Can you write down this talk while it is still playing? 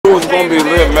knew it was gonna be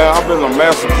lit, man. I've been a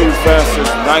Master P fan since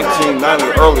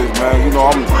 1990 early, man. You know,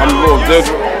 I'm a little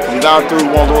digger. I'm down through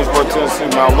one of those for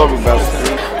Tennessee, man. I love you, Master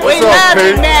P. We love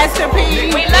you, Master P.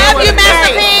 We love you,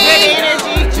 Master P. Good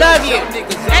energy. Love you.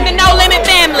 And the No Limit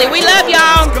family. We love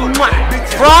y'all.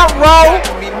 Front row,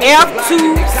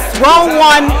 F2, row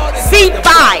 1, seat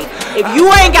 5. If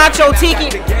you ain't got your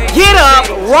ticket, get up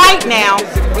right now.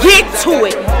 Get to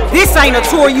it. This ain't a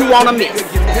tour you want to miss.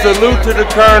 Salute to the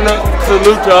Colonel.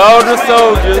 Salute to all the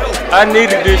soldiers. I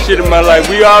needed this shit in my life.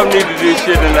 We all needed this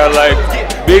shit in our life.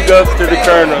 Big ups to the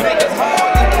Colonel.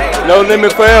 No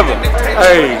Limit forever.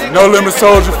 Hey, No Limit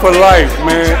Soldier for life,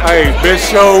 man. Hey, best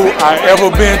show I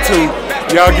ever been to.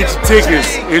 Y'all get your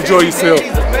tickets. Enjoy yourself.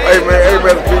 Hey, man,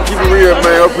 keep it real,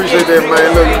 man. I appreciate that, man.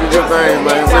 Look, you do your thing,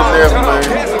 man. Whipping ass, man.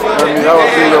 I mean, how I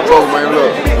feel your boat, man.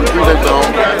 Look, we appreciate y'all.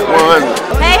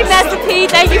 100. Hey, Master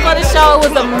P, thank you for the show. It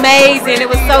was amazing. It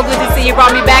was so good to see you.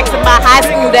 Brought me back to my high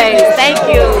school days. Thank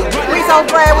you. We so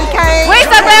glad we came. We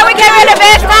so glad we came at the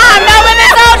best time. No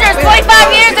Limit Soldiers,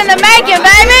 25 years in the making,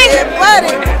 baby.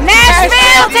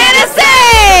 Nashville,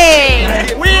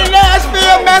 Tennessee. We in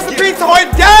Nashville, Master P tore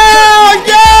it down.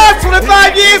 Yeah,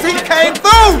 25 years he came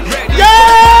through.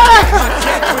 Yeah.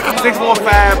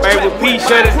 615, baby. P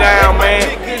shut it down, man.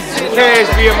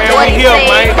 Nashville, man. We here,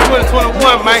 man.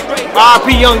 2021, man.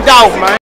 RP Young Dolph, man.